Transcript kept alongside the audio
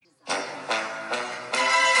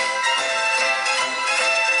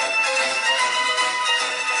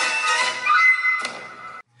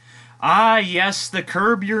Yes, the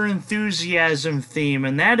Curb Your Enthusiasm theme,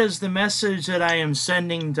 and that is the message that I am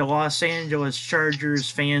sending to Los Angeles Chargers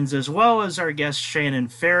fans as well as our guest Shannon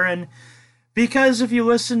Farron. Because if you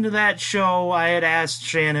listen to that show, I had asked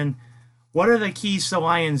Shannon, what are the keys to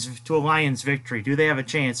a Lions victory? Do they have a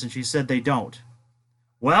chance? And she said they don't.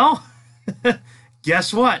 Well,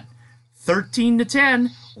 guess what? 13-10,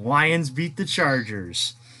 Lions beat the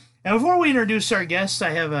Chargers. Now, before we introduce our guests,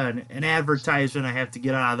 I have an advertisement I have to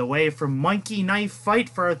get out of the way from Monkey Knife Fight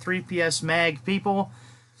for our 3PS Mag people.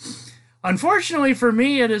 Unfortunately for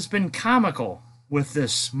me, it has been comical with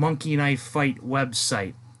this Monkey Knife Fight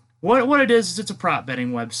website. What it is it's a prop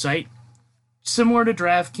betting website. Similar to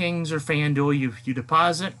DraftKings or FanDuel, you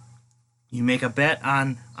deposit, you make a bet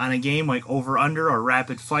on a game like over-under or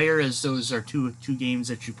rapid fire, as those are two games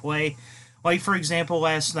that you play. Like, for example,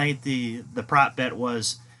 last night the prop bet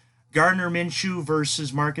was Gardner Minshew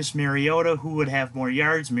versus Marcus Mariota. Who would have more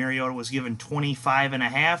yards? Mariota was given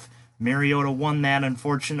 25.5. Mariota won that,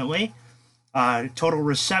 unfortunately. Total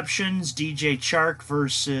receptions, DJ Chark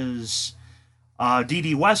versus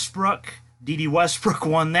D.D. Westbrook. D.D. Westbrook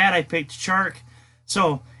won that. I picked Chark.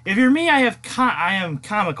 So, if you're me, I am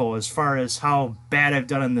comical as far as how bad I've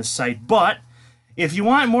done on this site. But if you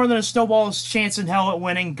want more than a snowball's chance in hell at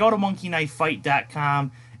winning, go to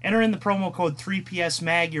monkeyknifefight.com. Enter in the promo code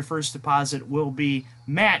 3PSMAG. Your first deposit will be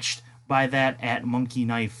matched by that at Monkey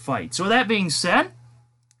Knife Fight. So with that being said,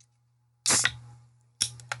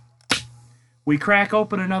 we crack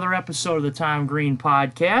open another episode of the Tom Green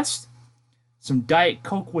Podcast. Some Diet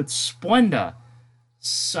Coke with Splenda.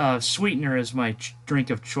 Sweetener is my drink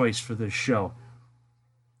of choice for this show.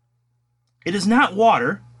 It is not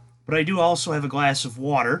water, but I do also have a glass of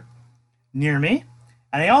water near me.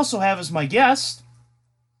 And I also have as my guest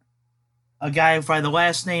a guy by the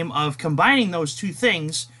last name of combining those two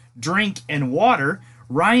things, drink and water,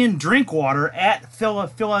 Ryan Drinkwater at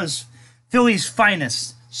Philly's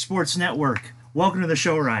Finest Sports Network. Welcome to the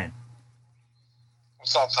show, Ryan.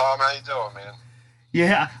 What's up, Tom? How you doing, man?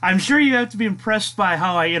 Yeah, I'm sure you have to be impressed by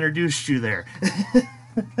how I introduced you there.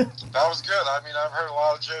 That was good. I mean, I've heard a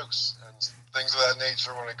lot of jokes and things of that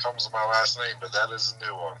nature when it comes to my last name, but that is a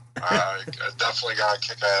new one. I definitely got a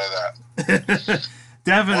kick out of that.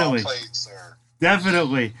 Definitely. Well played, sir.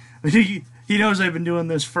 Definitely. He knows I've been doing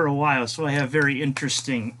this for a while, so I have very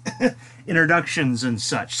interesting introductions and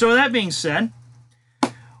such. So with that being said,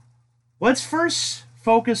 let's first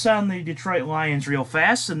focus on the Detroit Lions real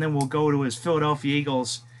fast, and then we'll go to his Philadelphia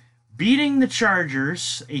Eagles beating the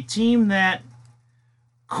Chargers, a team that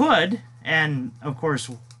could, and of course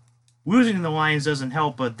losing the Lions doesn't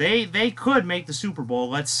help, but they could make the Super Bowl.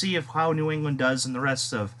 Let's see how New England does and the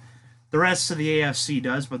rest of the AFC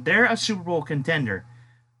does, but they're a Super Bowl contender.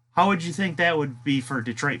 How would you think that would be for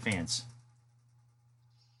Detroit fans?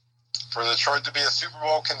 For Detroit to be a Super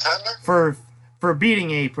Bowl contender? For beating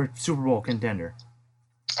a Super Bowl contender.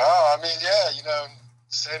 Oh, I mean, yeah,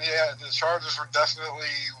 the Chargers were definitely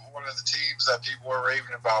one of the teams that people were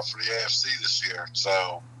raving about for the AFC this year.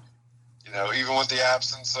 So, even with the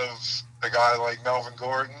absence of a guy like Melvin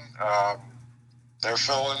Gordon, their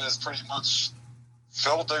fill-in is pretty much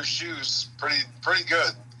filled their shoes pretty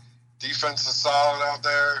good. Defense is solid out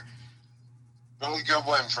there. Really good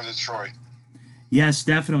win for Detroit. Yes,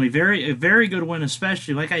 definitely. A very good win,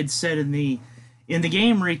 especially like I'd said in the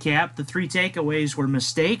game recap, the 3 takeaways were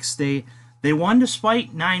mistakes. They won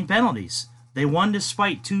despite 9 penalties. They won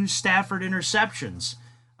despite 2 Stafford interceptions.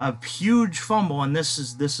 A huge fumble, and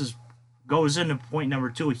this goes into point number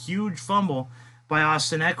 2, a huge fumble by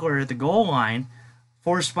Austin Eckler at the goal line,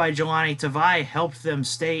 forced by Jelani Tavai, helped them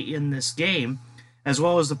stay in this game, as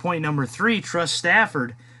well as the point number 3, trust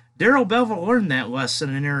Stafford. Darrell Bevell learned that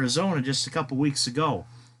lesson in Arizona just a couple weeks ago.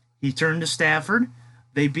 He turned to Stafford.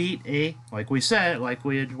 They beat like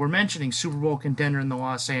we were mentioning, Super Bowl contender in the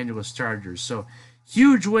Los Angeles Chargers. So,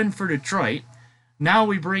 huge win for Detroit. Now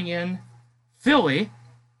we bring in Philly,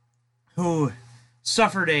 who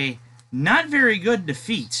suffered a not very good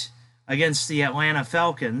defeat against the Atlanta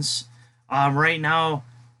Falcons. Right now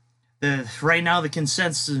the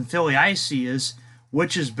consensus in Philly I see is,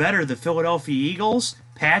 which is better, the Philadelphia Eagles,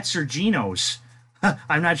 Pats, or Genos?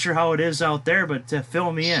 I'm not sure how it is out there, but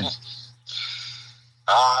fill me in.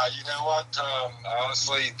 You know what?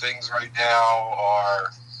 Honestly, things right now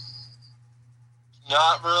are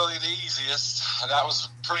not really the easiest. That was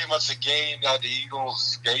pretty much a game that the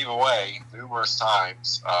Eagles gave away numerous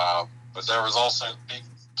times. But there was also big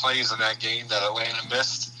plays in that game that Atlanta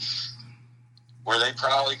missed where they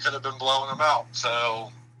probably could have been blowing them out.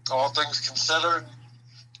 So, all things considered,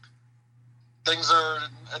 things are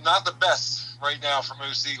not the best right now for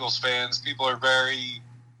most Eagles fans. People are very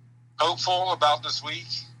hopeful about this week,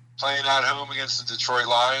 playing at home against the Detroit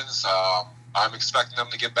Lions. I'm expecting them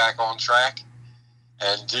to get back on track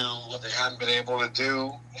and do what they haven't been able to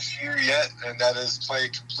do this year yet, and that is play a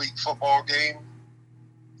complete football game.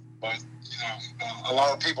 But, a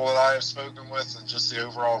lot of people that I have spoken with and just the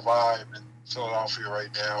overall vibe in Philadelphia right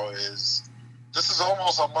now is this is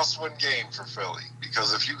almost a must-win game for Philly,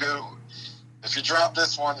 because if you drop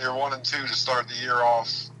this one, you're 1-2 to start the year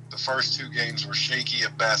off. The first two games were shaky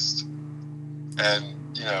at best,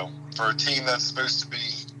 and for a team that's supposed to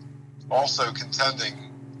be also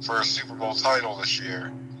contending for a Super Bowl title this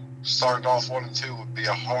year, starting off 1-2 would be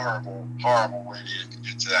a horrible, horrible way to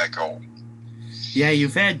get to that goal. Yeah,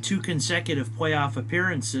 you've had 2 consecutive playoff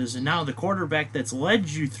appearances, and now the quarterback that's led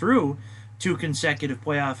you through 2 consecutive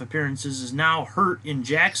playoff appearances is now hurt in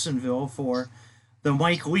Jacksonville for the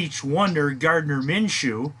Mike Leach wonder, Gardner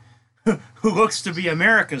Minshew, who looks to be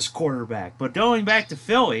America's quarterback. But going back to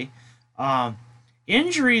Philly,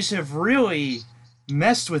 injuries have really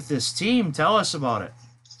messed with this team. Tell us about it.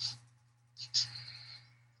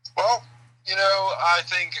 Well, I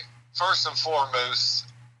think first and foremost,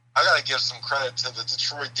 I got to give some credit to the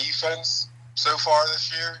Detroit defense so far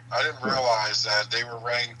this year. I didn't realize that they were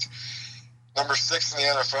ranked number 6 in the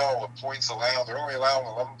NFL with points allowed. They're only allowing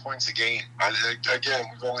 11 points a game. Again,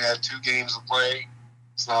 we've only had 2 games to play.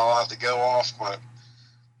 It's not a lot to go off, but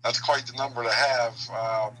that's quite the number to have.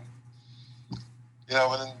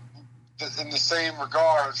 And in the same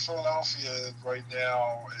regard, Philadelphia right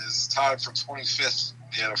now is tied for 25th in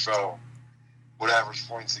the NFL with average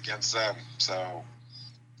points against them. So,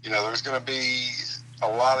 there's going to be a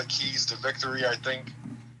lot of keys to victory, I think,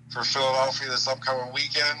 for Philadelphia this upcoming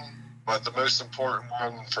weekend. But the most important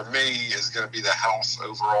one for me is going to be the health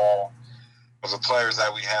overall of the players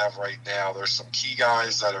that we have right now. There's some key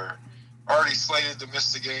guys that are already slated to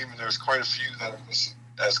miss the game, and there's quite a few that are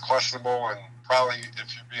as questionable and probably,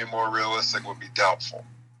 if you're being more realistic, would be doubtful.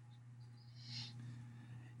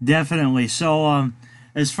 Definitely. So,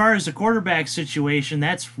 as far as the quarterback situation,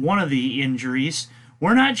 that's one of the injuries.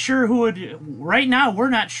 We're not sure who would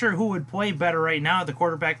play better right now at the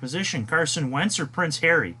quarterback position, Carson Wentz or Prince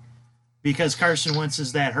Harry, because Carson Wentz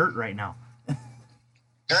is that hurt right now. Yeah,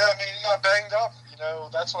 he got banged up.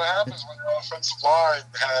 That's what happens when your offensive line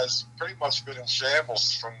has pretty much been in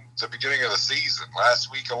shambles from the beginning of the season.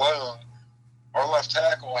 Last week alone, our left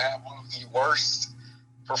tackle had one of the worst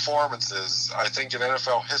performances, I think, in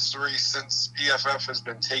NFL history since PFF has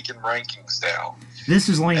been taking rankings down. This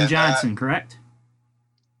is Lane Johnson, correct?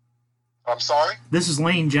 I'm sorry? This is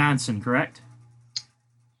Lane Johnson, correct?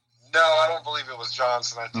 No, I don't believe it was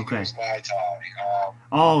Johnson. I think it was Vitae.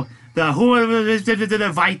 The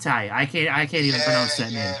Vitae. I can't even pronounce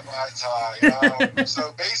that name. Vitae.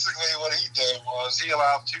 So basically, what he did was he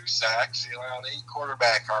allowed 2 sacks. He allowed 8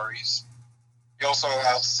 quarterback hurries. He also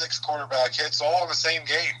allowed 6 quarterback hits, all in the same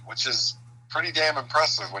game, which is pretty damn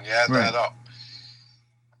impressive when you add that up.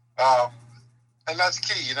 And that's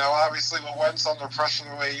key. Obviously, when Wentz under pressure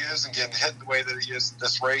the way he is and getting hit the way that he is at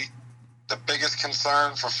this rate, the biggest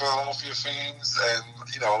concern for Philadelphia fans and,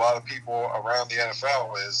 a lot of people around the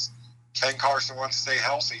NFL is, can Carson Wentz stay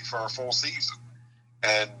healthy for a full season?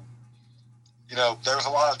 And, there's a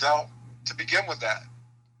lot of doubt to begin with that.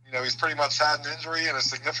 He's pretty much had an injury, and a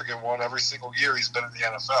significant one, every single year he's been in the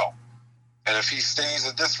NFL. And if he stays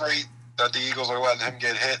at this rate that the Eagles are letting him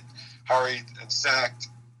get hit, hurried, and sacked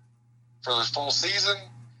for the full season,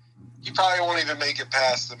 he probably won't even make it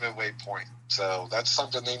past the midway point. So that's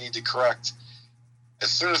something they need to correct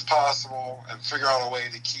as soon as possible and figure out a way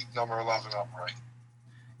to keep number 11 upright.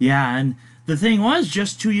 Yeah, and the thing was,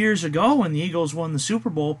 just 2 years ago when the Eagles won the Super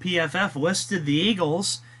Bowl, PFF listed the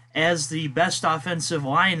Eagles as the best offensive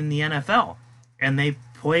line in the NFL, and they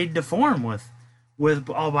played to form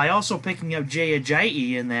by also picking up Jay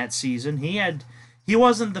Ajayi in that season. He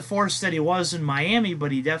wasn't the force that he was in Miami,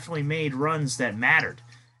 but he definitely made runs that mattered.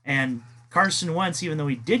 And Carson Wentz, even though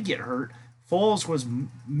he did get hurt, Foles was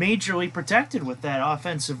majorly protected with that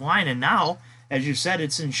offensive line, and now, as you said,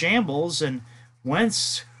 it's in shambles, and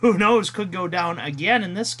Wentz, who knows, could go down again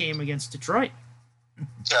in this game against Detroit.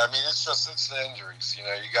 Yeah, it's the injuries. You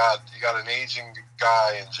got an aging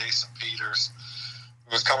guy in Jason Peters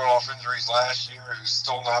who was coming off injuries last year, who's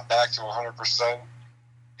still not back to 100%.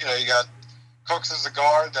 You got Cooks as a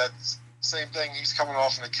guard. That's same thing. He's coming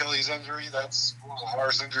off an Achilles injury. That's one of the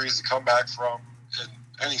hardest injuries to come back from in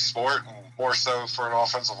any sport, and more so for an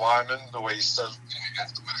offensive lineman, the way you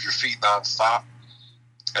have to move your feet nonstop.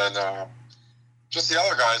 And just the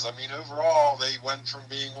other guys, overall, they went from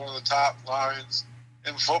being one of the top lines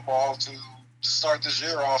in football to start this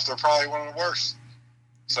year off, they're probably one of the worst.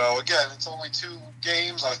 So, again, it's only 2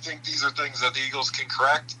 games. I think these are things that the Eagles can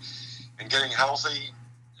correct, and getting healthy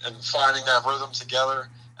and finding that rhythm together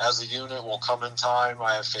as a unit will come in time.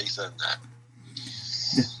 I have faith in that.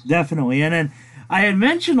 Definitely. And then I had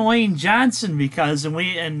mentioned Lane Johnson because,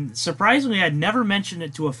 and surprisingly, I'd never mentioned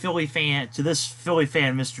it to this Philly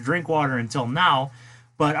fan, Mr. Drinkwater, until now.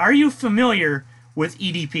 But are you familiar with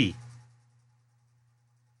EDP?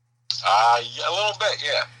 Yeah, a little bit,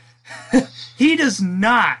 yeah. He does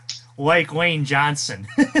not like Lane Johnson.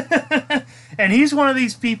 And he's one of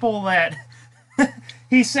these people that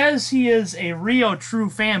he says he is a Rio true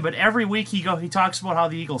fan, but every week he talks about how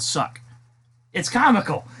the Eagles suck. It's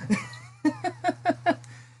comical. Yeah,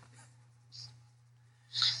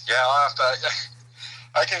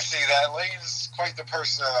 I can see that. Lane's quite the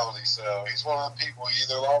personality, so he's one of the people you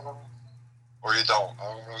either love him or you don't. I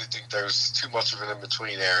don't really think there's too much of an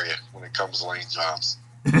in-between area when it comes to Lane Johnson.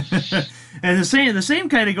 And the same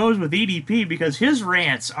kind of goes with EDP, because his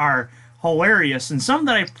rants are hilarious, and some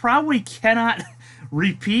that I probably cannot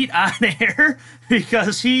repeat on air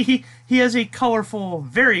because he has a colorful,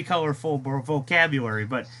 very colorful vocabulary.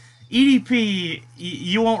 But EDP,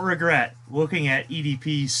 you won't regret looking at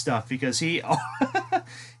EDP stuff, because he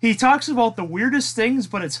he talks about the weirdest things,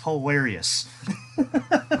 but it's hilarious.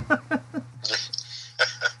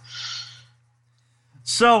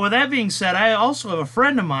 So, with that being said, I also have a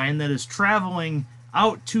friend of mine that is traveling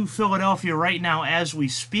out to Philadelphia right now as we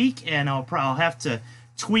speak, and I'll have to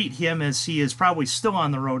tweet him, as he is probably still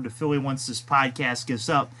on the road to Philly once this podcast gets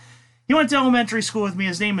up. He went to elementary school with me.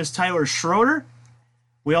 His name is Tyler Schroeder.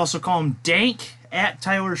 We also call him Dank, at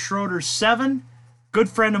Tyler Schroeder 7. Good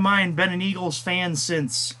friend of mine, been an Eagles fan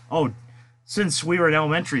since we were in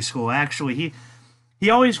elementary school, actually. He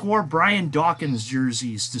always wore Brian Dawkins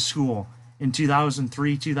jerseys to school in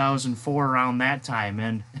 2003, 2004, around that time.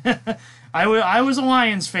 And I was a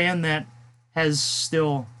Lions fan that has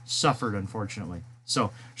still suffered, unfortunately.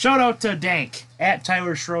 So, shout out to Dank, at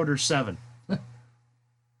Tyler Schroeder 7.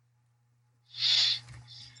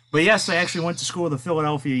 But yes, I actually went to school with a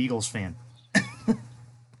Philadelphia Eagles fan.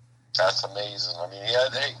 That's amazing. I mean, he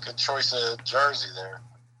had a good choice of jersey there.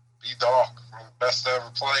 B-Doc, one of the best to ever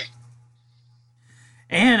play.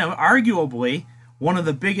 And arguably, one of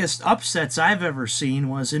the biggest upsets I've ever seen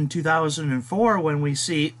was in 2004 when we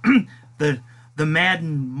see the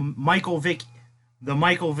Madden Michael Vick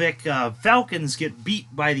Falcons get beat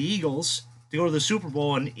by the Eagles to go to the Super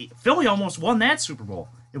Bowl, and Philly almost won that Super Bowl,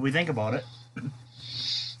 if we think about it.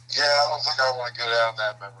 Yeah, I don't think I want to go down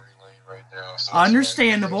that memory lane right now. So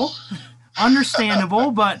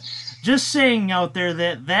Understandable, but just saying out there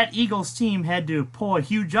that Eagles team had to pull a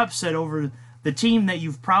huge upset over the team that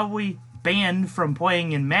you've probably banned from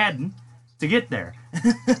playing in Madden to get there.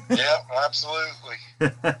 Yeah, absolutely.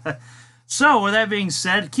 So, with that being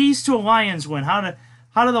said, keys to a Lions win. How do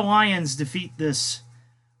the Lions defeat this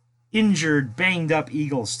injured, banged-up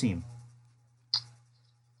Eagles team?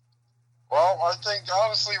 Well, I think,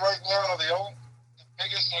 honestly, right now, the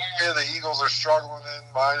biggest area the Eagles are struggling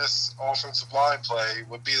in, minus offensive line play,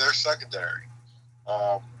 would be their secondary.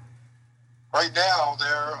 Right now,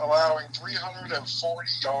 they're allowing 340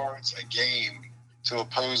 yards a game to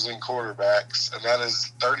opposing quarterbacks, and that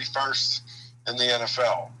is 31st in the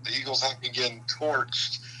NFL. The Eagles have been getting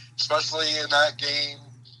torched, especially in that game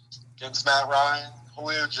against Matt Ryan.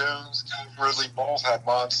 Julio Jones, Calvin Ridley both had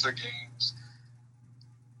monster games.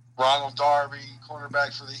 Ronald Darby,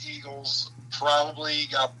 quarterback for the Eagles, probably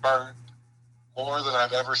got burnt more than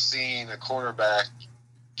I've ever seen a quarterback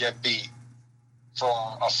get beat for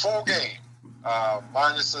a full game,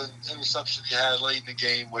 minus an interception he had late in the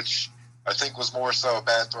game, which I think was more so a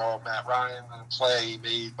bad throw of Matt Ryan than a play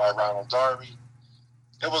made by Ronald Darby.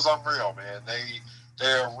 It was unreal, man. They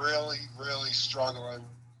are really, really struggling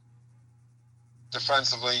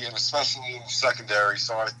defensively, and especially in the secondary.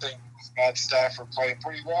 So I think Matt Stafford playing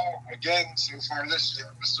pretty well. Again, so far this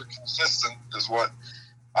year, Mr. Consistent is what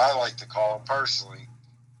I like to call him personally.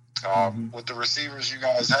 With the receivers you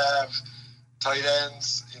guys have, tight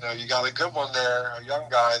ends, you got a good one there, a young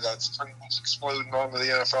guy that's pretty much exploding onto the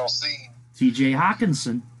NFL scene. T.J.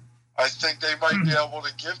 Hawkinson. I think they might be able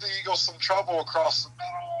to give the Eagles some trouble across the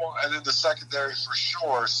middle and in the secondary for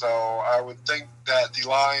sure. So I would think that the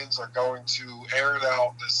Lions are going to air it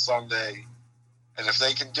out this Sunday. And if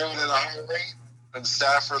they can do it at a high rate and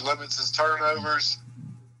Stafford limits his turnovers,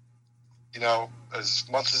 as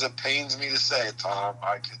much as it pains me to say it, Tom,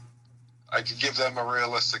 I could give them a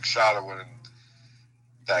realistic shot of winning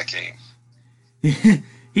that game.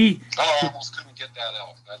 I almost couldn't get that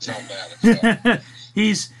out. That's how bad it felt.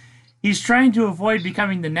 He's trying to avoid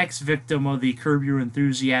becoming the next victim of the Curb Your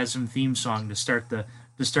Enthusiasm theme song to start the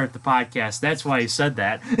to start the podcast. That's why he said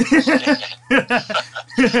that.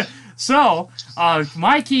 So,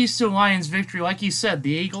 my keys to the Lions' victory, like you said,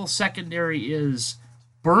 the Eagles' secondary is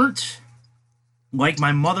burnt like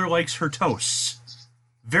my mother likes her toasts.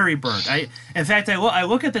 Very burnt. In fact, I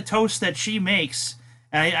look at the toast that she makes,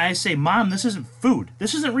 and I say, Mom, this isn't food.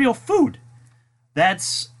 This isn't real food.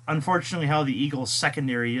 That's unfortunately how the Eagles'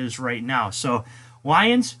 secondary is right now. So,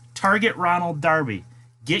 Lions, target Ronald Darby.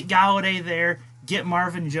 Get Galladay there. Get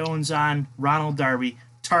Marvin Jones on Ronald Darby.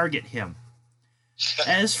 Target him.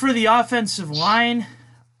 As for the offensive line,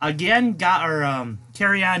 again,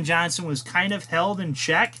 Kerryon Johnson was kind of held in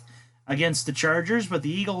check against the Chargers, but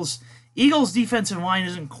the Eagles' defensive line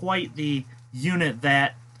isn't quite the unit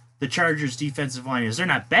that the Chargers' defensive line is. They're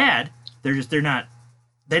not bad. They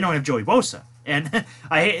don't have Joey Bosa. And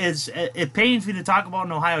it pains me to talk about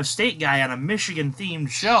an Ohio State guy on a Michigan-themed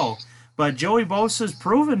show, but Joey Bosa's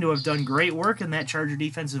proven to have done great work in that Charger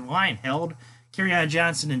defensive line, held Kerryon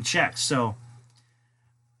Johnson in check. So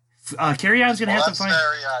Kerryon's going to have to find... That's an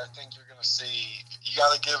area I think you're going to see. You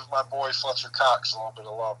got to give my boy Fletcher Cox a little bit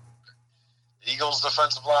of love. The Eagles'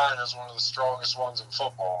 defensive line is one of the strongest ones in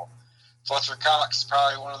football. Fletcher Cox is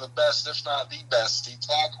probably one of the best, if not the best, D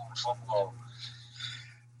tackle in football.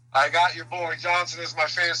 I got your boy Johnson as my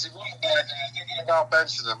fantasy running back, and I'm thinking about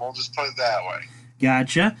benching him. We'll just put it that way.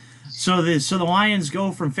 Gotcha. So the Lions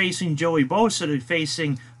go from facing Joey Bosa to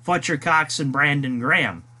facing Fletcher Cox and Brandon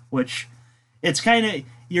Graham, which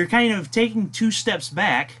you're kind of taking 2 steps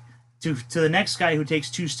back to the next guy who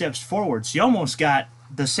takes 2 steps forward. So you almost got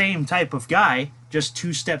the same type of guy, just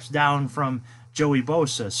 2 steps down from Joey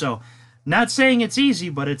Bosa. So, not saying it's easy,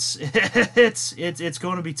 but it's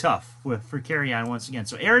going to be tough for Kerryon once again.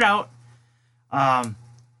 So air it out,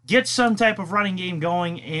 get some type of running game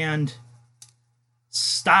going, and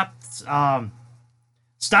stop the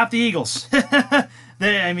Eagles.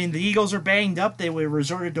 The Eagles are banged up. They were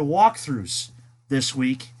resorted to walkthroughs this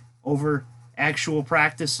week over actual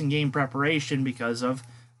practice and game preparation because of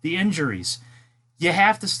the injuries. You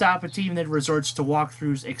have to stop a team that resorts to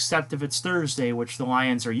walkthroughs, except if it's Thursday, which the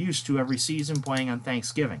Lions are used to every season playing on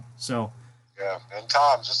Thanksgiving. So, yeah, and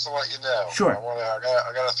Tom, just to let you know, sure,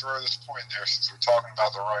 I got to throw this point there since we're talking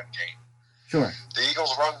about the run game. Sure. The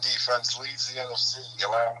Eagles' run defense leads the NFC,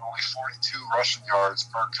 allowing only 42 rushing yards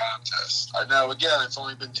per contest. I know, again, it's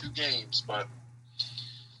only been 2 games, but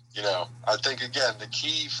I think again the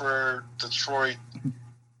key for Detroit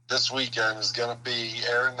this weekend is going to be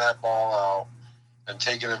airing that ball out and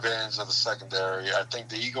taking advantage of the secondary. I think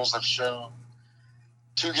the Eagles have shown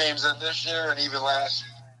 2 games in this year and even last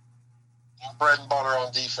year, their bread and butter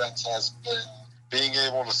on defense has been being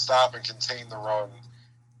able to stop and contain the run,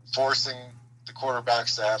 forcing the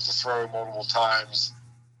quarterbacks to have to throw multiple times.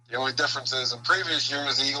 The only difference is in previous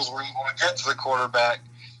years, the Eagles were able to get to the quarterback,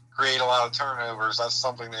 create a lot of turnovers. That's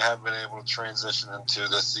something they haven't been able to transition into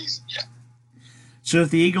this season yet. So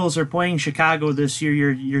if the Eagles are playing Chicago this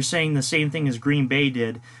year, you're saying the same thing as Green Bay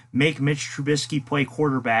did. Make Mitch Trubisky play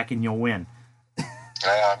quarterback and you'll win.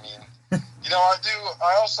 Yeah,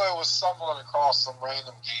 I also was stumbling across some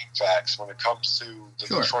random game facts when it comes to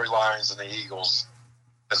the Detroit Lions and the Eagles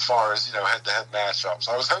as far as, head-to-head matchups.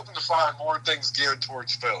 I was hoping to find more things geared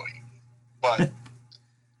towards Philly, but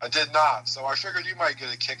I did not. So I figured you might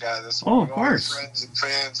get a kick out of this. Oh, of course. All your friends and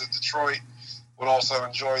fans of Detroit would also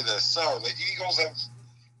enjoy this. So the Eagles have,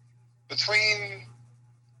 between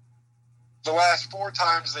the last 4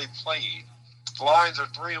 times they played, the Lions are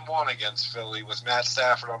 3-1 against Philly with Matt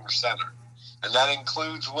Stafford under center. And that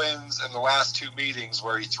includes wins in the last 2 meetings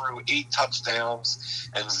where he threw 8 touchdowns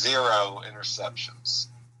and 0 interceptions.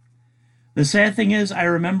 The sad thing is, I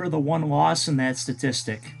remember the one loss in that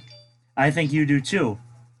statistic. I think you do too.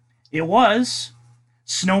 It was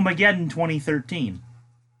Snowmageddon 2013.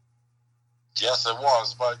 Yes, it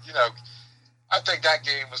was. But, I think that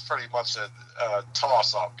game was pretty much a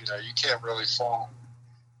toss-up. You can't really fault.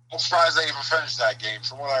 I'm surprised they even finished that game.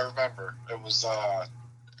 From what I remember, it was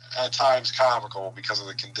at times comical because of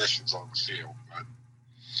the conditions on the field. But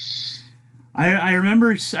I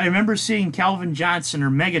remember seeing Calvin Johnson or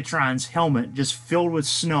Megatron's helmet just filled with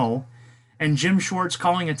snow, and Jim Schwartz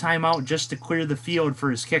calling a timeout just to clear the field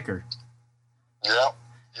for his kicker.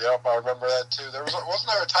 Yep, I remember that too. Wasn't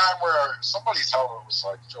there a time where somebody's helmet was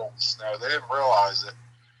like filled with snow? They didn't realize it.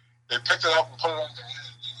 They picked it up and put it on their head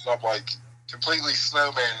and ended up like completely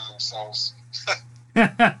snowmanning themselves.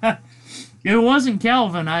 It wasn't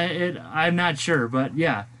Calvin. I'm not sure, but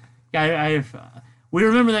yeah, we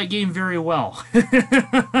remember that game very well.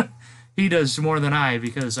 He does more than I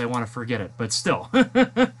because I want to forget it, but still,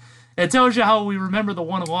 it tells you how we remember the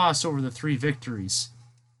one loss over the 3 victories.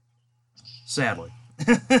 Sadly.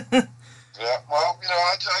 Yeah, well,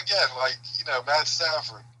 again, Matt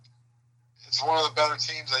Stafford, it's one of the better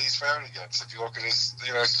teams that he's fared against. If you look at his,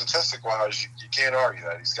 statistic-wise, you can't argue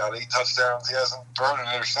that. He's got 8 touchdowns. He hasn't thrown an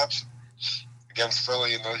interception against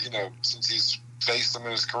Philly since he's faced them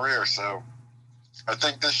in his career. So I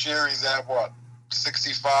think this year he's at,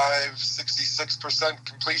 66%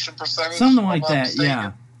 completion percentage? Something like that, mistaken.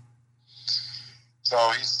 Yeah.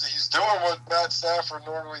 So he's doing what Matt Stafford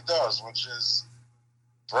normally does, which is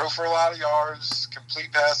throw for a lot of yards,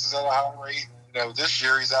 complete passes at a high rate. And, this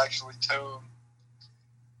year he's actually toned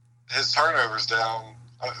his turnovers down.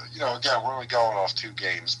 Again, we're only going off 2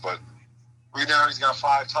 games, but right now he's got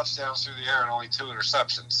 5 touchdowns through the air and only 2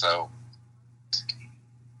 interceptions. So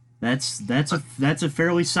that's a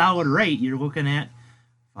fairly solid rate. You're looking at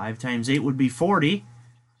 5 times 8 would be 40.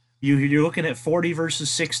 You're looking at 40 versus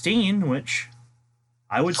 16, which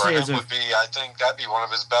I would say I think that'd be one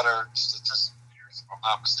of his better statistical years, if I'm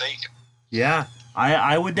not mistaken. Yeah,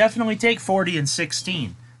 I would definitely take 40 and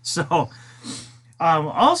 16. So,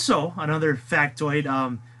 also another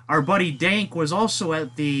factoid, our buddy Dank was also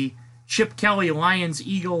at the Chip Kelly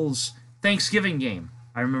Lions-Eagles Thanksgiving game.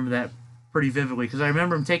 I remember that pretty vividly because I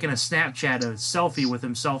remember him taking a Snapchat, a selfie with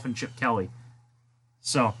himself and Chip Kelly.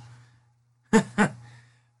 So,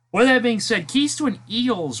 with that being said, keys to an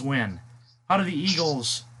Eagles win. How do the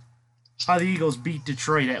Eagles beat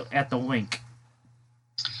Detroit at the Link?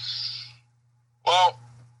 Well,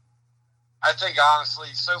 I think honestly,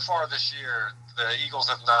 so far this year, the Eagles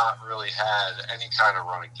have not really had any kind of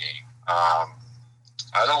running game. I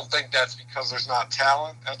don't think that's because there's not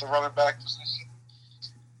talent at the running back position.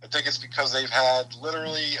 I think it's because they've had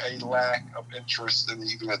literally a lack of interest in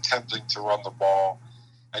even attempting to run the ball.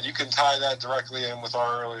 And you can tie that directly in with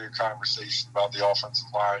our earlier conversation about the offensive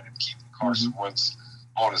line and keeping Carson Wentz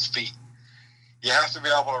on his feet. You have to be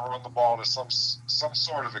able to run the ball to some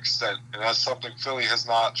sort of extent, and that's something Philly has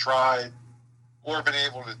not tried or been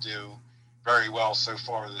able to do very well so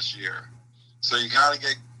far this year. So you got to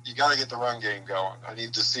get the run game going. I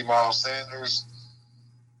need to see Miles Sanders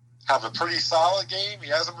have a pretty solid game. He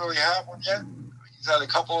hasn't really had one yet. He's had a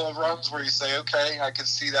couple of runs where you say, okay, I can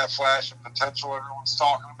see that flash of potential everyone's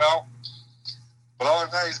talking about. But other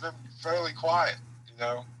than that, he's been fairly quiet,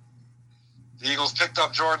 The Eagles picked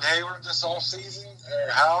up Jordan Howard this offseason,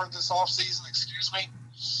 excuse me.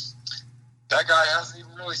 That guy hasn't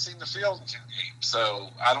even really seen the field in 2 games.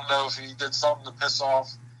 So I don't know if he did something to piss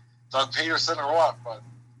off Doug Peterson or what, but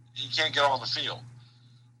he can't get on the field.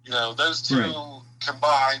 Those two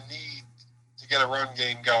combined need to get a run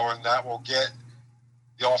game going. That will get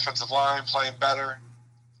the offensive line playing better.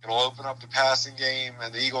 It'll open up the passing game,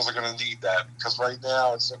 and the Eagles are going to need that because right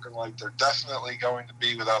now it's looking like they're definitely going to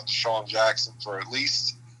be without Deshaun Jackson for at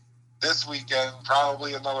least this weekend,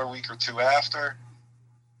 probably another week or 2 after.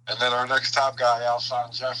 And then our next top guy,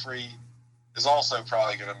 Alshon Jeffrey, is also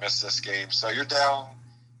probably going to miss this game. So you're down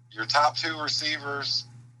your top 2 receivers,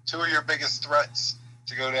 2 of your biggest threats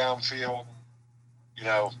to go downfield.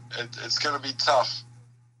 It's going to be tough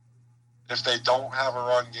if they don't have a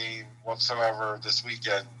run game whatsoever this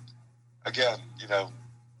weekend. Again,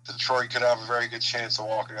 Detroit could have a very good chance of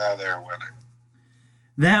walking out of there winning.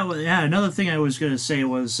 Another thing I was going to say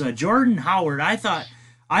was Jordan Howard. I thought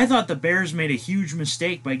the Bears made a huge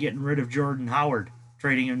mistake by getting rid of Jordan Howard,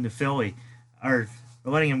 trading him to Philly, or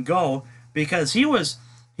letting him go, because he was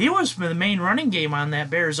the main running game on that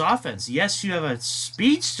Bears offense. Yes, you have a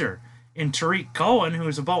speedster in Tariq Cohen, who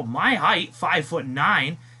is about my height,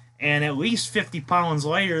 5'9", and at least 50 pounds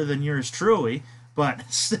lighter than yours truly.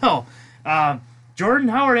 But still, Jordan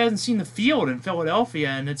Howard hasn't seen the field in Philadelphia,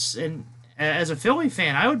 and as a Philly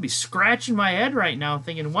fan, I would be scratching my head right now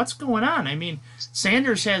thinking, what's going on? I mean,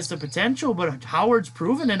 Sanders has the potential, but Howard's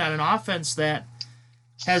proven it on an offense that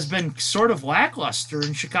has been sort of lackluster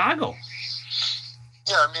in Chicago.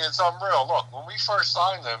 Yeah, I mean, it's unreal. Look, when we first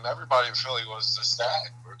signed him, everybody in Philly was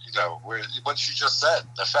ecstatic. What you just said,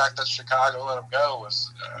 the fact that Chicago let him go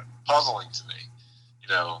was puzzling to me.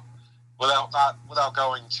 Without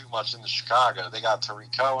going too much into Chicago, they got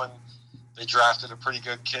Tariq Cohen. They drafted a pretty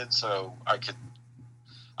good kid, so I could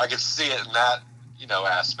see it in that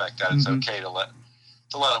aspect that it's okay to let him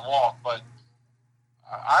walk. But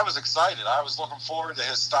I was excited. I was looking forward to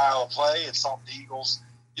his style of play. It's something the Eagles.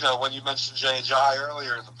 When you mentioned J.J.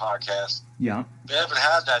 earlier in the podcast, they haven't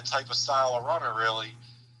had that type of style of runner really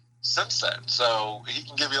since then. So he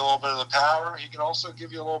can give you a little bit of the power. He can also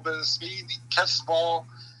give you a little bit of the speed. He can catch the ball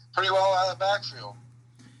pretty well out of the backfield.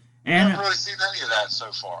 I haven't really seen any of that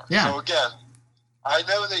so far. Yeah. So again, I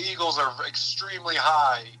know the Eagles are extremely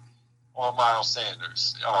high on Miles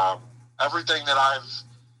Sanders. Everything that I've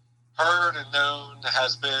heard and known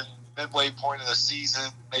has been midway point of the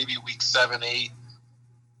season, maybe week 7, 8,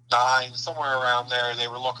 9, somewhere around there. They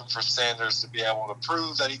were looking for Sanders to be able to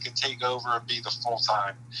prove that he could take over and be the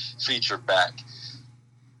full-time feature back.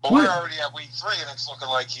 But we're already at week 3, and it's looking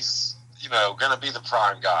like he's, going to be the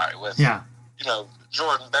prime guy with,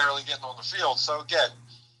 Jordan barely getting on the field. So, again,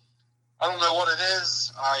 I don't know what it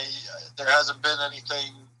is. There hasn't been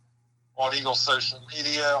anything on Eagles social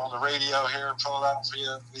media, on the radio here in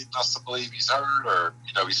Philadelphia, leading us to believe he's hurt or,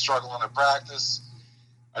 he's struggling in practice.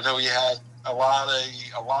 I know he had a lot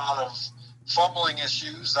of fumbling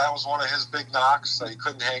issues. That was one of his big knocks, that he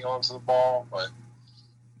couldn't hang on to the ball. But,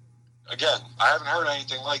 again, I haven't heard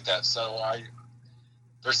anything like that. So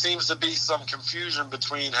there seems to be some confusion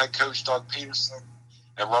between head coach Doug Peterson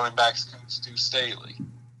and running backs coach Stu Staley.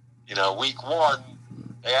 Week 1,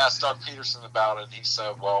 they asked Doug Peterson about it, and he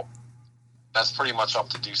said, well, that's pretty much up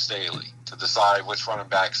to Stu Staley to decide which running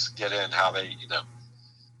backs get in, how they,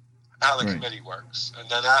 how the committee works. And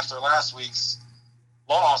then after last week's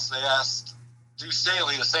loss, they asked Stu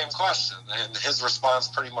Staley the same question, and his response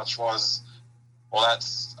pretty much was, well,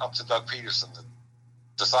 that's up to Doug Peterson to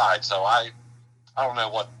decide. So I don't know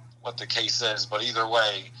what the case is, but either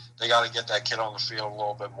way, they got to get that kid on the field a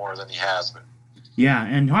little bit more than he has been. Yeah,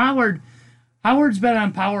 and Howard's been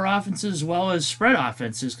on power offenses as well as spread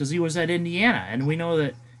offenses because he was at Indiana, and we know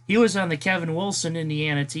that he was on the Kevin Wilson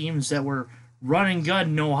Indiana teams that were running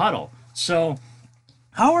gun, no huddle. So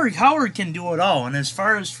Howard can do it all. And as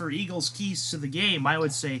far as for Eagles' keys to the game, I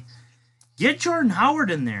would say get Jordan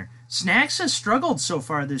Howard in there. Snacks has struggled so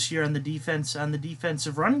far this year on the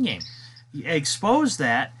defensive running game. Expose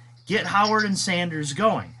that. Get Howard and Sanders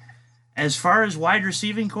going. As far as wide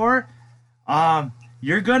receiving core,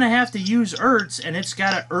 you're going to have to use Ertz, and it's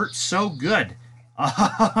got to Ertz so good.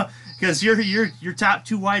 Because your top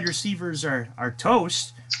 2 wide receivers are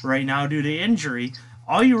toast right now due to injury.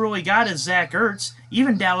 All you really got is Zach Ertz.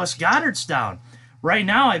 Even Dallas Goedert's down. Right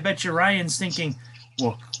now, I bet you Ryan's thinking,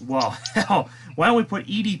 well, hell, why don't we put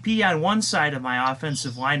EDP on one side of my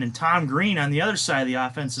offensive line and Tom Green on the other side of the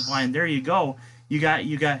offensive line? There you go. You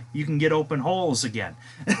can get open holes again.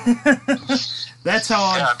 That's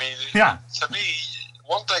how. To me,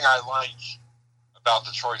 one thing I like about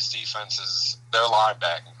Detroit's defense is their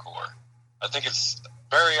linebacking core. I think it's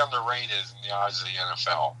very underrated in the eyes of the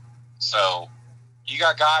NFL. So you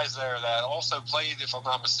got guys there that also played, if I'm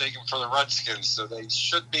not mistaken, for the Redskins, so they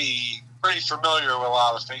should be pretty familiar with a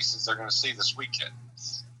lot of faces they're going to see this weekend.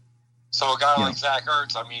 So a guy like Zach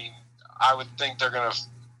Ertz, I would think they're going to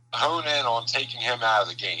hone in on taking him out of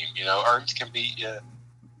the game. Ertz can beat you,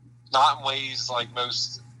 not in ways like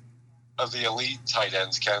most of the elite tight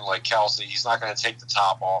ends can, like Kelsey. He's not going to take the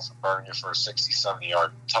top off and burn you for a 60,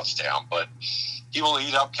 70-yard touchdown, but he will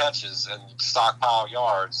eat up catches and stockpile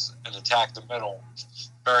yards and attack the middle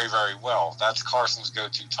very, very well. That's Carson's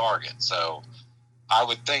go-to target. So I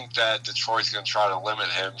would think that Detroit's going to try to limit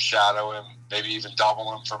him, shadow him, maybe even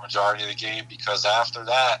double him for a majority of the game, because after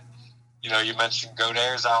that, you mentioned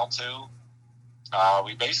Godaire's out too.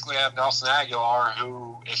 We basically have Nelson Aguilar,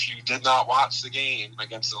 who, if you did not watch the game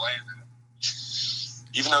against Atlanta,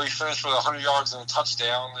 even though he finished with 100 yards and a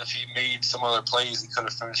touchdown, if he made some other plays, he could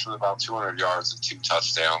have finished with about 200 yards and 2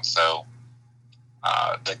 touchdowns. So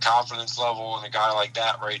the confidence level in a guy like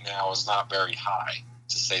that right now is not very high,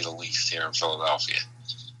 to say the least, here in Philadelphia.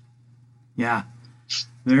 Yeah,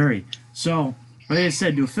 very. So, like I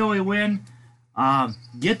said, do a Philly win.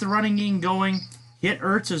 Get the running game going. Hit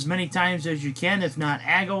Ertz as many times as you can, if not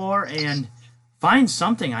Aguilar, and find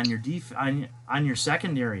something on your on your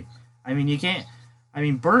secondary. You can't.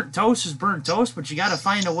 Burnt toast is burnt toast, but you got to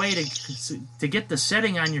find a way to get the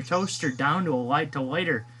setting on your toaster down to a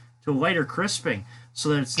lighter crisping, so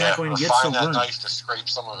that it's not going to get so burnt. Find that knife to scrape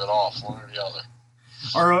some of it off, one or the other.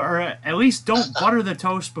 Or at least don't butter the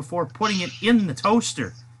toast before putting it in the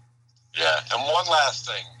toaster. Yeah, and one last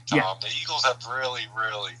thing, Tom. The Eagles have really,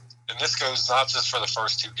 really, and this goes not just for the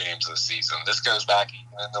first 2 games of the season. This goes back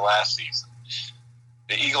even in the last season.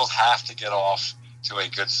 The Eagles have to get off to a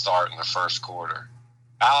good start in the first quarter.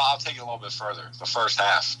 I'll take it a little bit further. The first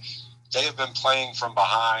half, they have been playing from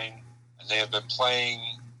behind, and they have been playing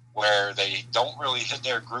where they don't really hit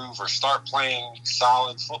their groove or start playing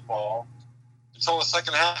solid football until the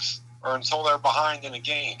second half or until they're behind in a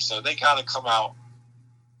game. So they got to come out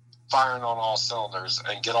firing on all cylinders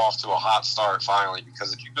and get off to a hot start finally,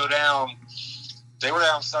 because if you go down, they were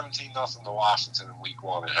down 17-0 to Washington in week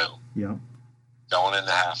 1 at home. Yeah. Going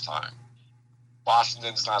into halftime.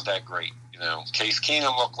 Washington's not that great. Case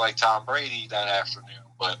Keenum looked like Tom Brady that afternoon,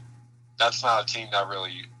 but that's not a team that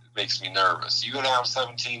really makes me nervous. You go down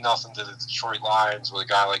 17-0 to the Detroit Lions with a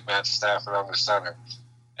guy like Matt Stafford under center,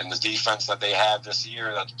 and the defense that they have this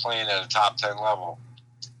year that's playing at a top 10 level,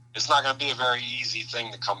 it's not going to be a very easy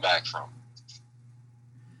thing to come back from.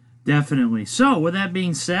 Definitely. So, with that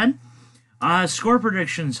being said, score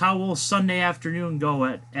predictions. How will Sunday afternoon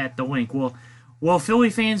go at the Link? Will Philly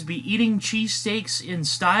fans be eating cheesesteaks in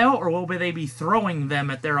style, or will they be throwing them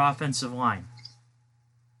at their offensive line?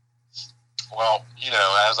 Well,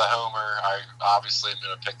 as a homer, I obviously am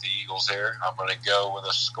going to pick the Eagles here. I'm going to go with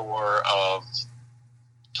a score of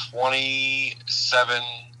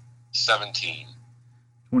 27-17.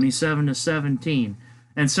 27-17.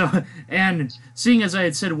 And seeing as I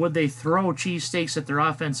had said, would they throw cheesesteaks at their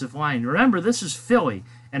offensive line? Remember, this is Philly,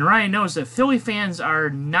 and Ryan knows that Philly fans are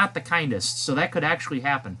not the kindest, so that could actually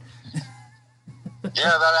happen. Yeah,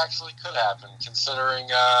 that actually could happen, considering,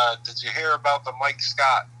 did you hear about the Mike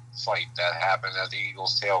Scott fight that happened at the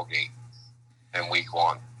Eagles tailgate in week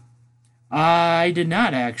 1? I did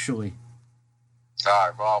not, actually. All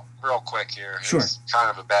right, well, real quick here. Sure. It's kind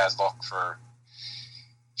of a bad look for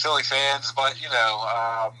Philly fans, but,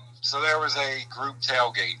 so there was a group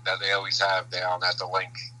tailgate that they always have down at the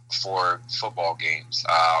Link before football games.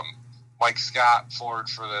 Mike Scott, forward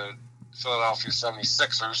for the Philadelphia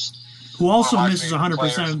 76ers. Who also misses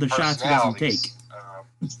 100% of the shots he doesn't take.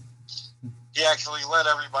 He actually let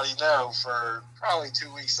everybody know for probably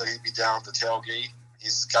 2 weeks that he'd be down at the tailgate.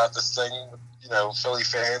 He's got this thing, Philly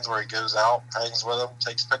fans where he goes out, hangs with them,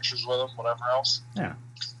 takes pictures with them, whatever else. Yeah.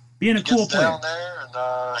 Being a cool player. He gets down there, and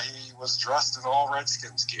he was dressed in all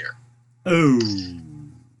Redskins gear. Oh.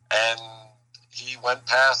 And he went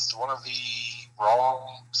past one of the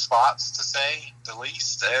wrong spots, to say the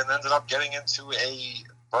least, and ended up getting into a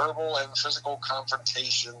verbal and physical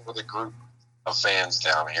confrontation with a group of fans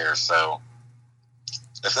down here. So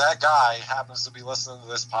if that guy happens to be listening to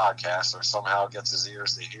this podcast or somehow gets his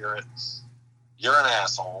ears to hear it, you're an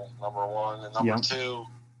asshole, number one. And number two,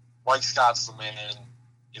 Mike Scott's the man.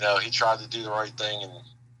 He tried to do the right thing and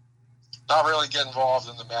not really get involved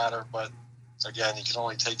in the matter. But, again, you can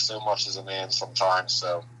only take so much as a man sometimes.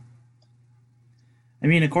 So, I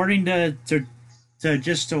mean, according to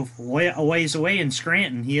just a ways away in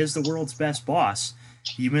Scranton, he is the world's best boss.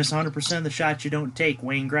 You miss 100% of the shots you don't take.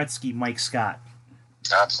 Wayne Gretzky, Mike Scott.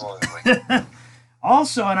 Absolutely.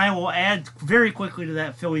 Also, and I will add very quickly to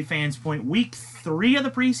that Philly fans' point, week 3 of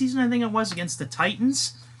the preseason, I think it was, against the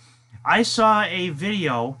Titans, I saw a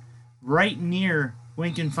video right near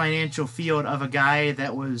Lincoln Financial Field of a guy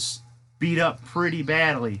that was beat up pretty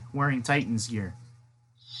badly wearing Titans gear.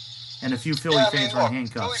 And a few Philly fans were in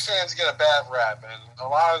handcuffs. Philly fans get a bad rap, and a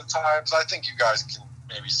lot of the times, I think you guys can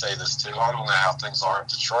maybe say this too, I don't know how things are in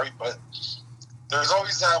Detroit, but there's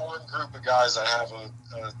always that one group of guys that have a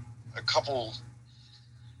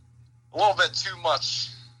little bit too much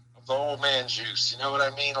of the old man juice, you know what I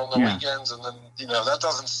mean, on the weekends, and then, that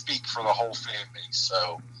doesn't speak for the whole fan base.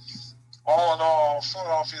 So, all in all,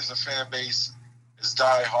 Philadelphia's a fan base is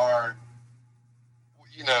die hard.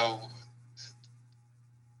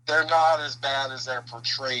 They're not as bad as they're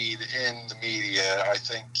portrayed in the media. I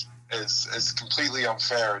think is completely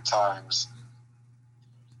unfair at times.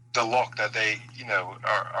 The look that they,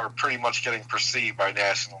 are pretty much getting perceived by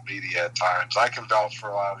national media at times. I can vouch for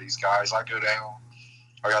a lot of these guys. I go down.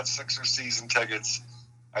 I got Sixers season tickets.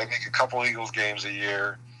 I make a couple Eagles games a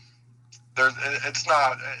year. It's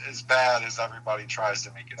not as bad as everybody tries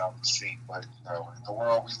to make it out to seem. But in the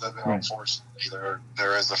world we live in, unfortunately,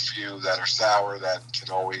 there is a few that are sour that can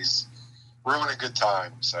always ruin a good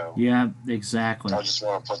time. So yeah, exactly. I just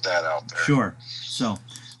want to put that out there. Sure. So,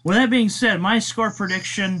 with that being said, my score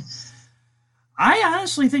prediction, I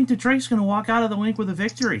honestly think Detroit's going to walk out of the Link with a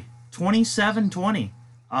victory, 27-20.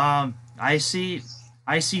 I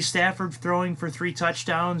see Stafford throwing for 3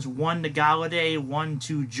 touchdowns, 1 to Galladay, 1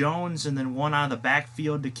 to Jones, and then 1 out of the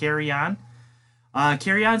backfield to Kerryon.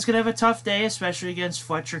 Kerryon's going to have a tough day, especially against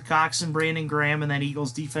Fletcher Cox and Brandon Graham and that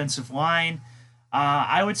Eagles defensive line.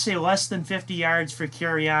 I would say less than 50 yards for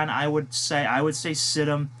Kerryon. I would say sit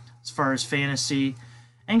him as far as fantasy.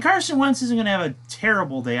 And Carson Wentz isn't going to have a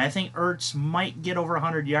terrible day. I think Ertz might get over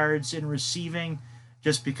 100 yards in receiving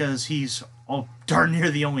just because he's darn near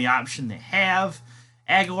the only option they have.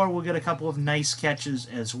 Aguilar will get a couple of nice catches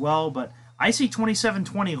as well, but I see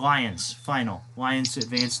 27-20 Lions final. Lions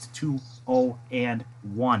advance to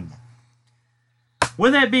 2-0-1.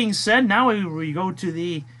 With that being said, now we go to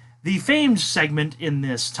the famed segment in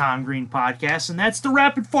this Tom Green podcast, and that's the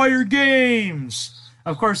Rapid Fire Games.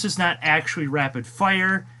 Of course, it's not actually rapid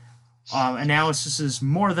fire. Analysis is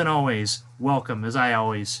more than always welcome, as I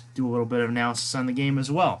always do a little bit of analysis on the game as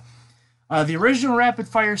well. The original rapid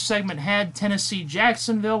fire segment had Tennessee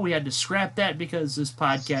Jacksonville. We had to scrap that because this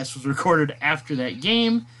podcast was recorded after that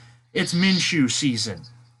game. It's Minshew season.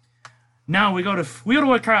 Now we go to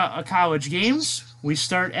college games. We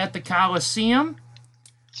start at the Coliseum,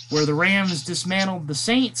 where the Rams dismantled the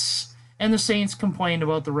Saints, and the Saints complained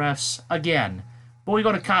about the refs again. But we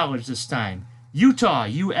go to college this time. Utah,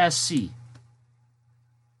 USC.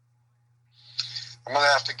 I'm going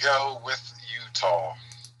to have to go with Utah.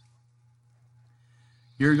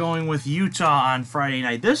 You're going with Utah on Friday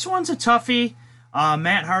night. This one's a toughie.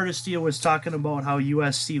 Matt Hardesty was talking about how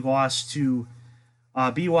USC lost to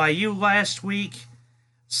BYU last week.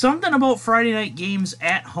 Something about Friday night games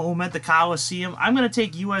at home at the Coliseum. I'm going to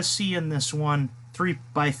take USC in this one,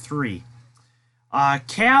 3-3.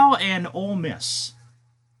 Cal and Ole Miss.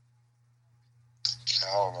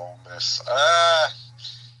 Cal and Ole Miss. Man,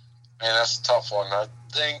 that's a tough one. I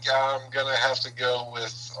think I'm going to have to go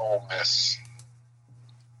with Ole Miss.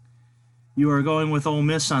 You are going with Ole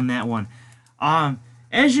Miss on that one.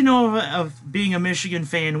 As you know of being a Michigan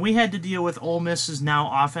fan, we had to deal with Ole Miss's now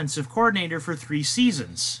offensive coordinator for 3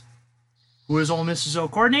 seasons. Who is Ole Miss's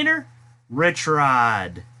coordinator? Rich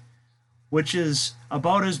Rod, which is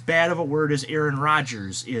about as bad of a word as Aaron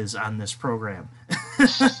Rodgers is on this program.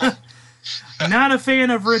 Not a fan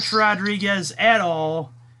of Rich Rodriguez at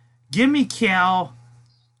all. Give me Cal.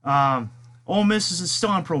 Ole Miss is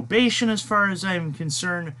still on probation as far as I'm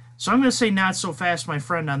concerned. So I'm going to say not so fast, my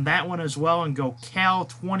friend, on that one as well and go Cal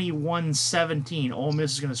 21-17. Ole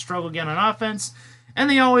Miss is going to struggle again on offense, and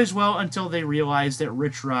they always will until they realize that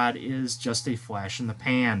Rich Rod is just a flash in the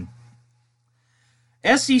pan.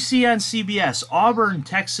 SEC on CBS, Auburn,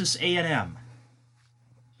 Texas A&M.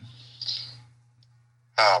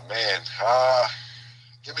 Oh, man.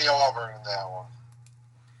 Give me Auburn in that one.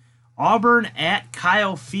 Auburn at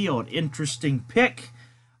Kyle Field. Interesting pick.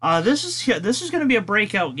 This is going to be a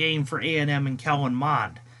breakout game for A&M and Kellen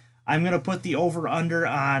Mond. I'm going to put the over-under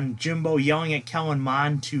on Jimbo yelling at Kellen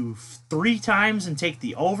Mond to 3 times and take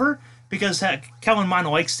the over because Kellen Mond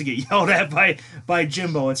likes to get yelled at by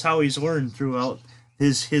Jimbo. It's how he's learned throughout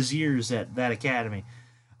his years at that academy.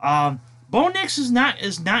 Bo Nix is not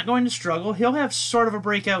going to struggle. He'll have sort of a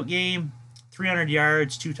breakout game, 300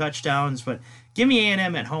 yards, 2 touchdowns, but give me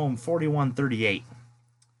A&M at home, 41-38.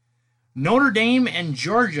 Notre Dame and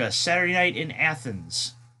Georgia, Saturday night in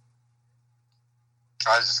Athens.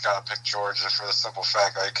 I just got to pick Georgia for the simple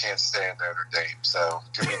fact I can't stand Notre Dame, so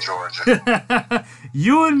give me Georgia.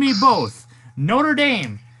 You and me both. Notre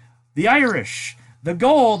Dame, the Irish, the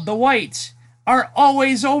gold, the white, are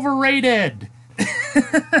always overrated.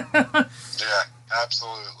 Yeah,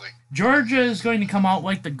 absolutely. Georgia is going to come out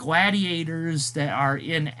like the gladiators that are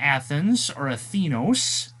in Athens, or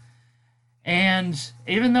Athenos. And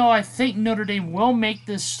even though I think Notre Dame will make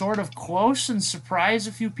this sort of close and surprise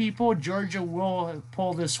a few people, Georgia will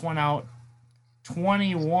pull this one out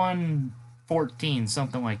 21-14,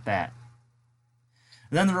 something like that.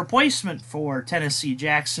 And then the replacement for Tennessee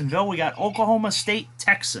Jacksonville, we got Oklahoma State,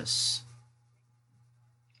 Texas.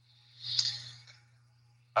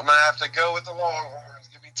 I'm going to have to go with the Longhorns.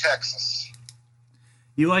 Give me Texas.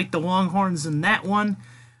 You like the Longhorns in that one.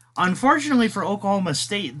 Unfortunately for Oklahoma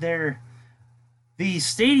State, the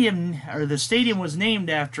stadium was named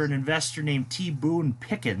after an investor named T. Boone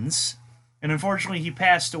Pickens, and unfortunately he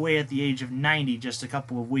passed away at the age of 90 just a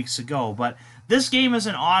couple of weeks ago. But this game is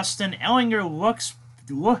in Austin. Ellinger looks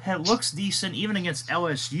decent even against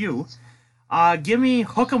LSU. Give me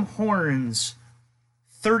Hook'em Horns,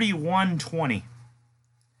 31-20.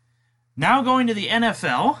 Now going to the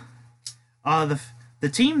NFL, the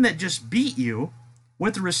team that just beat you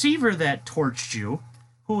with the receiver that torched you,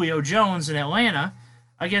 Julio Jones in Atlanta,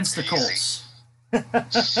 against the Colts. I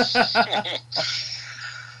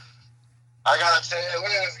gotta tell you,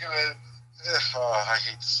 Atlanta's gonna. I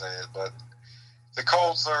hate to say it, but the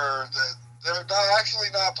Colts they're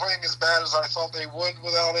not playing as bad as I thought they would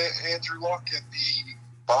without Andrew Luck and the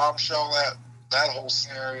bombshell that whole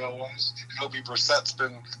scenario was. Jacoby Brissett's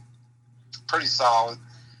been pretty solid,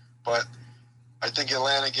 but I think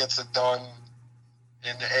Atlanta gets it done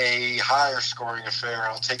in a higher scoring affair.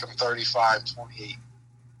 I'll take them 35-28.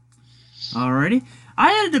 Alrighty.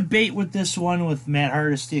 I had a debate with this one with Matt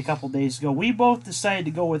Hardesty a couple days ago. We both decided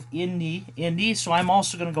to go with Indy, so I'm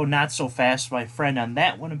also going to go not so fast, my friend, on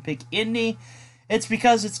that one and pick Indy. It's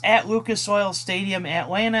because it's at Lucas Oil Stadium.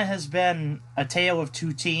 Atlanta has been a tale of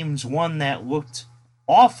 2 teams, one that looked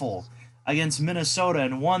awful against Minnesota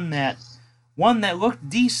and one that looked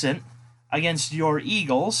decent against your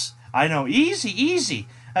Eagles. I know, easy.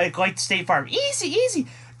 Like State Farm. Easy.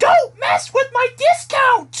 Don't mess with my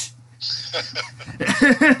discount!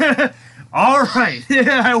 All right.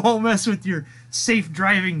 I won't mess with your safe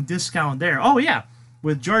driving discount there. Oh, yeah.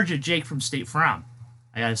 With Georgia, Jake from State Farm.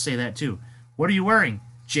 I got to say that, too. What are you wearing?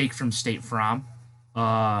 Jake from State Farm.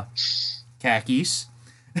 Khakis.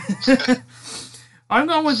 I'm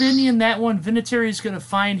going with Indy in that one. Vinatieri's going to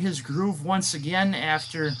find his groove once again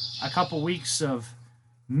after a couple weeks of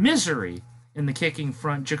misery in the kicking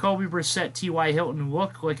front. Jacoby Brissett, T.Y. Hilton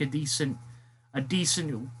look like a decent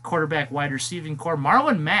quarterback wide receiving core.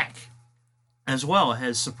 Marlon Mack, as well,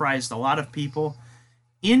 has surprised a lot of people.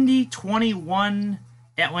 Indy 21,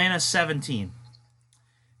 Atlanta 17.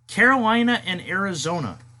 Carolina and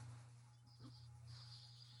Arizona.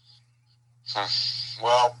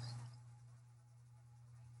 Well,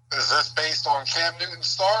 is this based on Cam Newton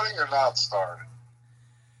starting or not starting?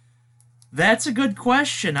 That's a good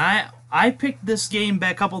question. I picked this game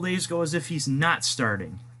back a couple days ago as if he's not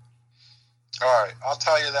starting. All right, I'll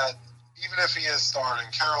tell you that even if he is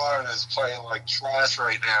starting, Carolina is playing like trash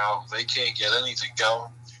right now. They can't get anything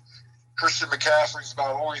going. Christian McCaffrey's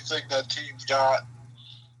about the only thing that team's got.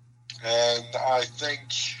 And I think,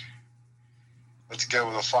 let's go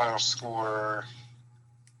with a final score.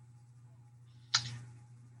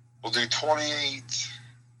 We'll do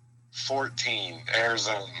 28-14,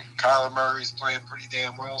 Arizona. Kyler Murray's playing pretty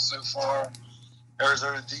damn well so far.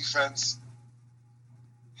 Arizona defense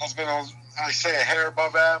has been, a hair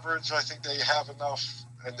above average. I think they have enough,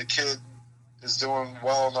 and the kid is doing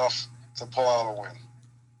well enough to pull out a win.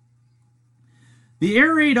 The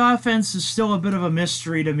air raid offense is still a bit of a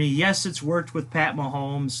mystery to me. Yes, it's worked with Pat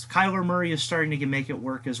Mahomes. Kyler Murray is starting to make it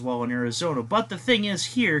work as well in Arizona. But the thing is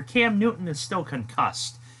here, Cam Newton is still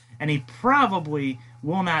concussed, and he probably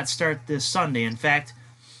will not start this Sunday. In fact,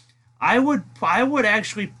 I would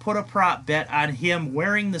actually put a prop bet on him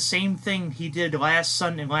wearing the same thing he did last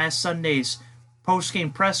Sunday's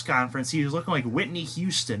post-game press conference. He was looking like Whitney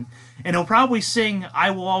Houston, and he'll probably sing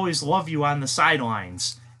 "I Will Always Love You" on the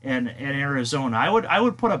sidelines in Arizona. I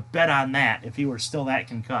would put a bet on that if he were still that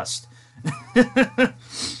concussed.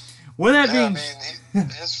 With that being,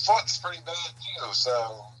 his foot's pretty bad too.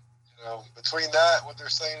 So between that, what they're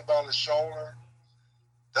saying about his shoulder,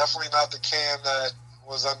 definitely not the Cam that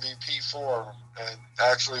was MVP for him and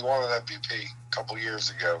actually won an MVP a couple years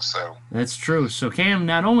ago. So that's true. So Cam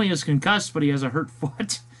not only is concussed, but he has a hurt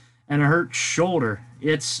foot and a hurt shoulder.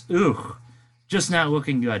 It's just not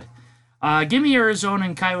looking good. Give me Arizona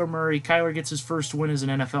and Kyler Murray. Kyler gets his first win as an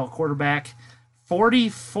NFL quarterback.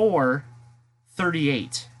 44-38.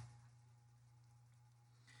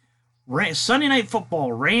 Sunday Night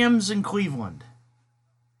Football, Rams in Cleveland.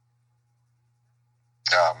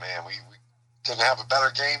 Oh, man, we didn't have a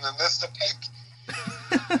better game than this to pick.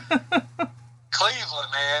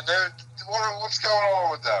 Cleveland, man, what's going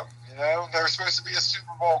on with them? They're supposed to be a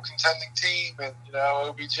Super Bowl contending team, and,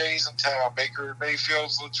 OBJ's in town. Baker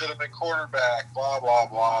Mayfield's legitimate quarterback, blah, blah,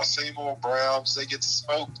 blah. Same old Browns. They get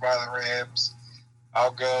smoked by the Rams.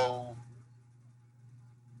 I'll go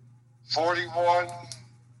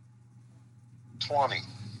 41-20.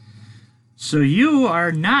 So you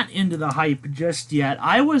are not into the hype just yet.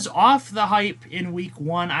 I was off the hype in week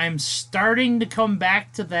 1. I'm starting to come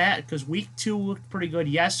back to that because week 2 looked pretty good.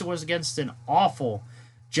 Yes, it was against an awful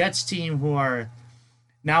Jets team who are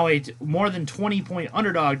now a more than 20-point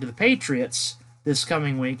underdog to the Patriots this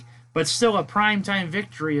coming week, but still a primetime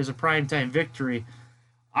victory is a primetime victory.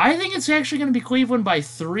 I think it's actually going to be Cleveland by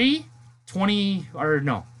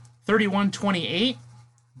 31-28,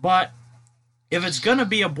 but if it's going to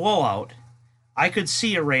be a blowout, I could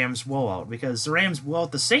see a Rams blowout because the Rams blow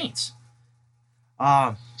out the Saints.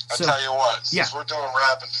 I'll tell you what, since we're doing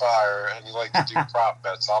rapid fire and you like to do prop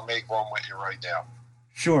bets, I'll make one with you right now.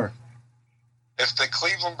 Sure. If the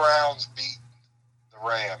Cleveland Browns beat the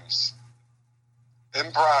Rams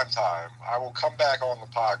in prime time, I will come back on the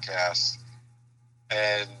podcast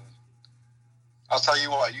and I'll tell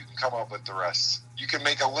you what, you can come up with the rest. You can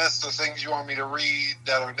make a list of things you want me to read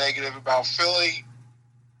that are negative about Philly.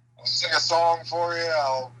 I'll sing a song for you.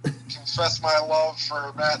 I'll confess my love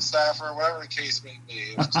for Matt Stafford, whatever the case may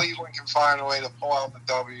be. If Cleveland can find a way to pull out the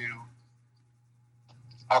W,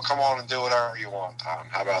 I'll come on and do whatever you want, Tom.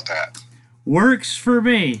 How about that? Works for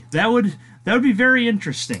me. That would be very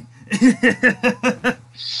interesting.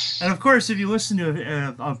 And of course, if you listen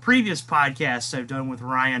to a previous podcast I've done with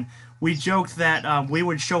Ryan, we joked that we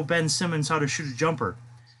would show Ben Simmons how to shoot a jumper.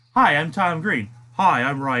 Hi, I'm Tom Green. Hi,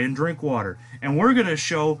 I'm Ryan Drinkwater. And we're going to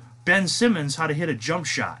show Ben Simmons how to hit a jump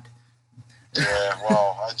shot. Yeah,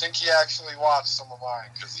 well, I think he actually watched some of mine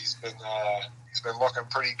because he's been looking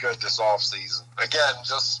pretty good this offseason. Again,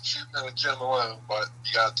 just shooting in the gym alone, but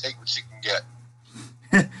you got to take what you can get.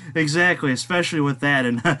 Exactly, especially with that.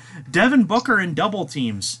 And Devin Booker in double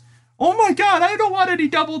teams. Oh my God, I don't want any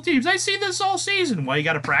double teams. I see this all season. Well, you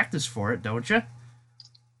got to practice for it, don't you?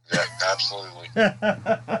 Yeah, absolutely.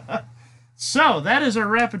 So, that is our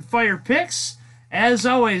rapid fire picks. As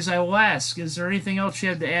always, I will ask, is there anything else you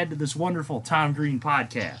have to add to this wonderful Tom Green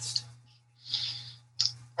podcast?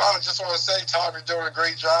 Well, I just want to say, Tom, you're doing a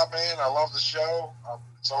great job, man. I love the show.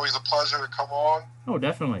 It's always a pleasure to come on. Oh,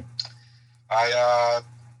 definitely. I'll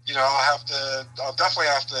definitely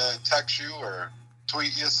have to text you or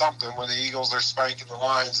tweet you something when the Eagles are spanking the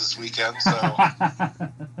Lions this weekend. So, other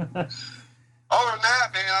than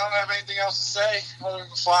that, man, I don't have anything else to say. Other than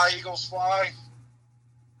fly, Eagles, fly.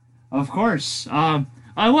 Of course. I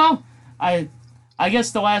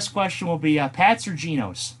guess the last question will be Pats or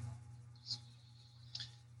Geno's?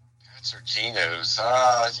 Pats or Geno's?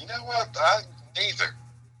 You know what? Neither.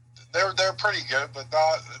 They're pretty good, but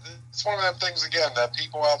it's one of them things again that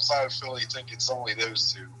people outside of Philly think it's only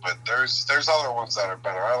those two. But there's other ones that are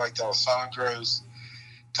better. I like Alessandro's.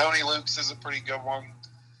 Tony Luke's is a pretty good one.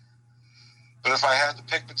 But if I had to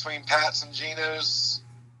pick between Pats and Geno's,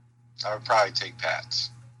 I would probably take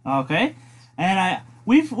Pats. Okay, and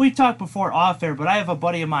we've talked before off air, but I have a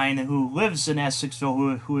buddy of mine who lives in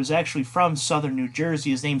Essexville who is actually from Southern New Jersey.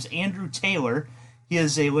 His name's Andrew Taylor. He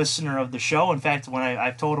is a listener of the show. In fact, when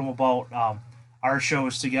I've told him about our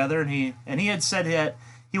shows together, and he had said that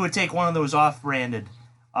he would take one of those off-branded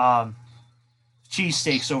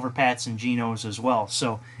cheesesteaks over Pats and Geno's as well.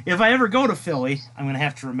 So if I ever go to Philly, I'm going to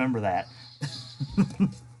have to remember that.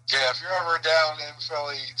 Yeah, if you're ever down in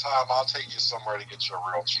Philly, Tom, I'll take you somewhere to get you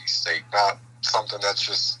a real cheesesteak, not something that's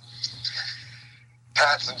just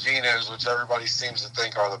Pats and Geno's, which everybody seems to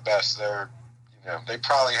think are the best. They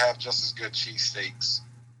probably have just as good cheesesteaks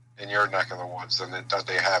in your neck of the woods than that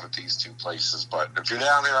they have at these two places. But if you're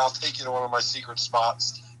down here, I'll take you to one of my secret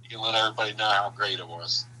spots. You can let everybody know how great it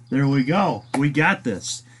was. There we go. We got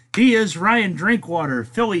this. He is Ryan Drinkwater,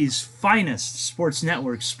 Philly's finest sports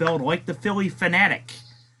network, spelled like the Philly fanatic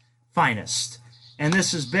finest. And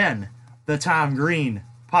this has been the Tom Green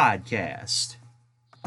Podcast.